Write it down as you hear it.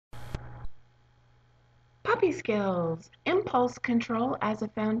Puppy skills. Impulse control as a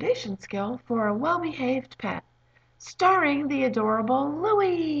foundation skill for a well-behaved pet. Starring the adorable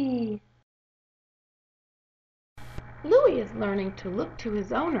Louie. Louie is learning to look to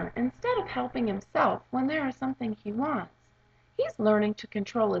his owner instead of helping himself when there is something he wants. He's learning to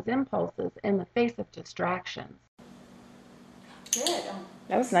control his impulses in the face of distractions. Good.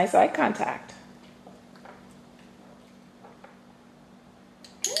 That was nice eye contact.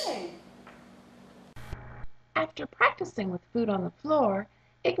 Good. After practicing with food on the floor,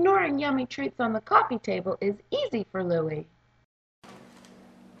 ignoring yummy treats on the coffee table is easy for Louie.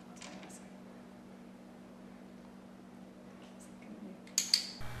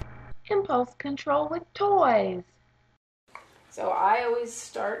 Impulse control with toys. So I always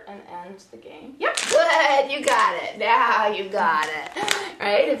start and end the game. Yep, good, you got it. Now you got it.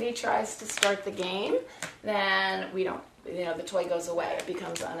 Right? If he tries to start the game, then we don't, the toy goes away. It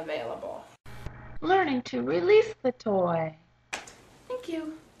becomes unavailable. Learning to release the toy. Thank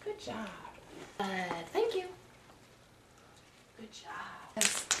you. Good job. Good. Thank you. Good job.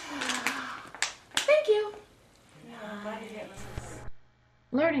 Yes. Thank you.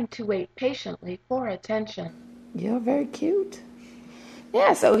 Learning to wait patiently for attention. You're very cute.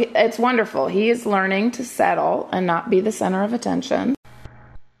 Yeah, so it's wonderful. He is learning to settle and not be the center of attention.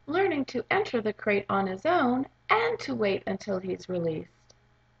 Learning to enter the crate on his own and to wait until he's released.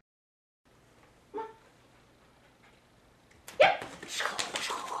 Yep.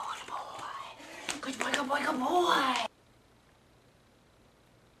 Good boy. Good boy, good boy, good boy.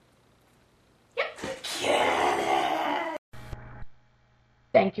 Yep. Get it.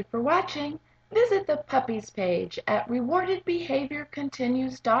 Thank you for watching. Visit the puppies page at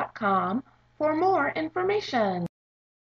rewardedbehaviorcontinues.com for more information.